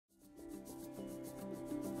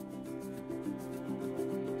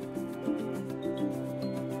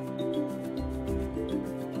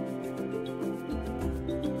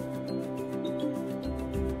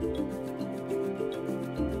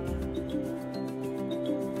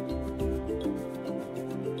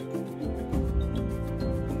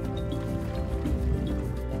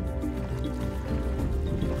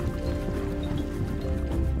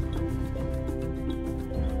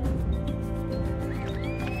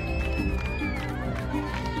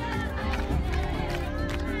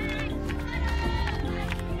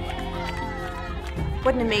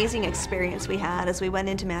What an amazing experience we had as we went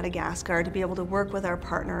into Madagascar to be able to work with our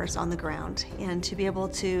partners on the ground and to be able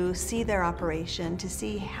to see their operation, to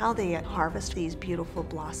see how they harvest these beautiful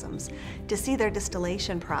blossoms, to see their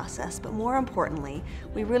distillation process, but more importantly,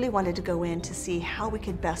 we really wanted to go in to see how we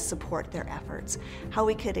could best support their efforts, how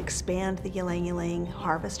we could expand the Ylang Ylang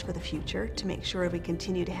harvest for the future to make sure we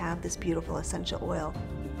continue to have this beautiful essential oil.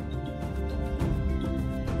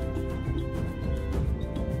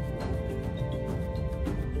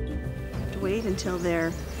 Wait until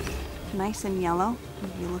they're nice and yellow.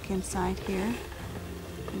 If you look inside here,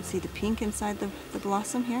 you can see the pink inside the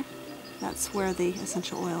blossom here. That's where the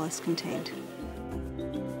essential oil is contained.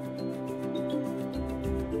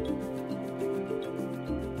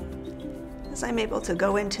 As I'm able to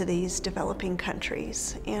go into these developing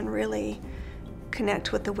countries and really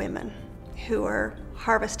connect with the women who are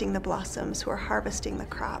harvesting the blossoms, who are harvesting the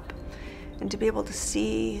crop, and to be able to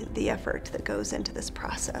see the effort that goes into this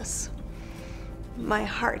process, my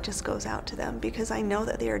heart just goes out to them because I know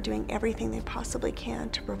that they are doing everything they possibly can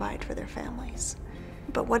to provide for their families.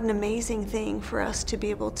 But what an amazing thing for us to be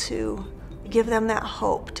able to give them that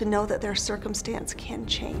hope, to know that their circumstance can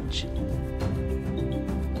change.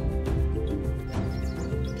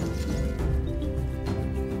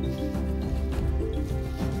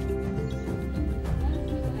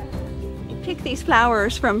 Pick these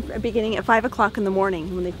flowers from beginning at 5 o'clock in the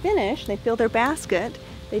morning. When they finish, they fill their basket,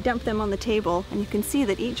 they dump them on the table, and you can see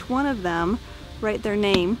that each one of them write their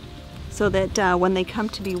name so that when they come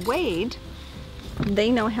to be weighed, they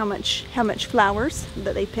know how much flowers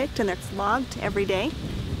that they picked, and it's logged every day.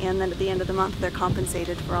 And then at the end of the month, they're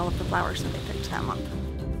compensated for all of the flowers that they picked that month.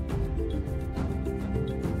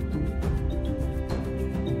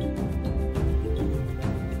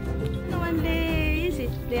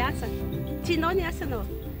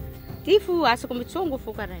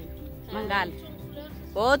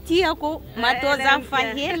 O tiako matoza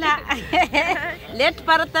fahela leto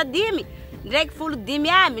para tadimi ndraiky folo dimy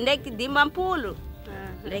amby ndraiky dimampolo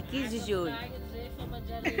ndraiky izy zio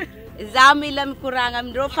za mila mikoragna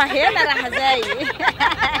amindreo fahela raha zay.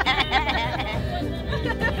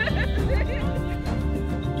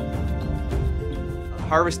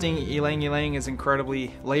 Harvesting Ylang Ylang is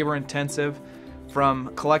incredibly labor intensive,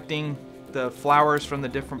 from collecting the flowers from the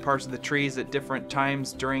different parts of the trees at different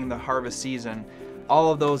times during the harvest season. All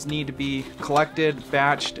of those need to be collected,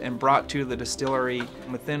 batched, and brought to the distillery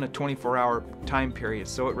within a 24-hour time period.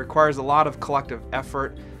 So it requires a lot of collective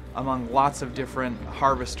effort among lots of different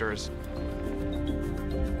harvesters.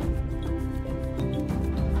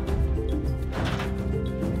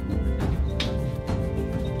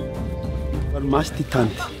 Masty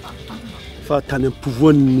tanty fa tany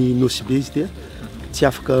ampovoan'ny nosy be izy dia tsy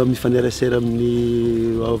afaka mifanerasera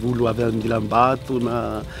amin'ny olo avy Angilambato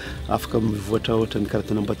na afaka mivoatra ohatrany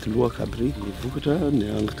karatany Ambatoloaka aby regny. Vokatra ny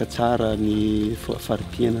angaka tsara ny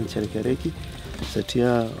faripiana tsiraikaraiky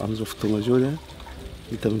satria amin'izao fotoagna zao dia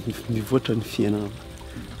hita mivoatra ny fiainana.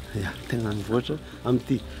 Ya, tegna mivoatra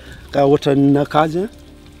amin'ity. Ka ohatran'ny nakazy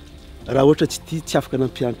raha ohatra tsy afaka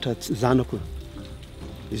nampianatra zanako.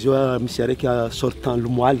 Izy io misy araiky sortant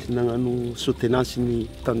Lomoaly nagnano soutenance ny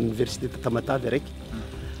université de Tamatavy araiky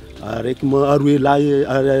aroe lahy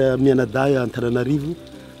mianaday Antananarivo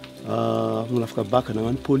no afaka baka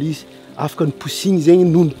nagnano police afaka ny posigny zegny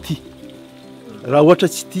noho ny ty raha ohatra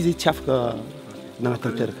tsy ty zay tsy afaka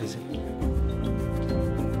nagnatanteraka izay.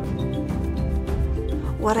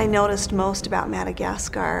 What I noticed most about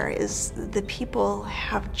Madagascar is the people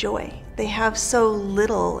have joy. They have so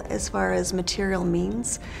little as far as material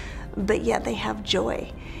means, but yet they have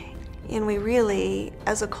joy. And we really,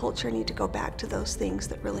 as a culture, need to go back to those things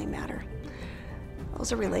that really matter.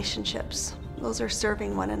 Those are relationships. Those are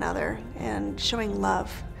serving one another and showing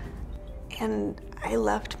love. And I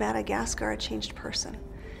left Madagascar a changed person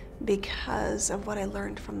because of what I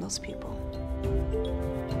learned from those people.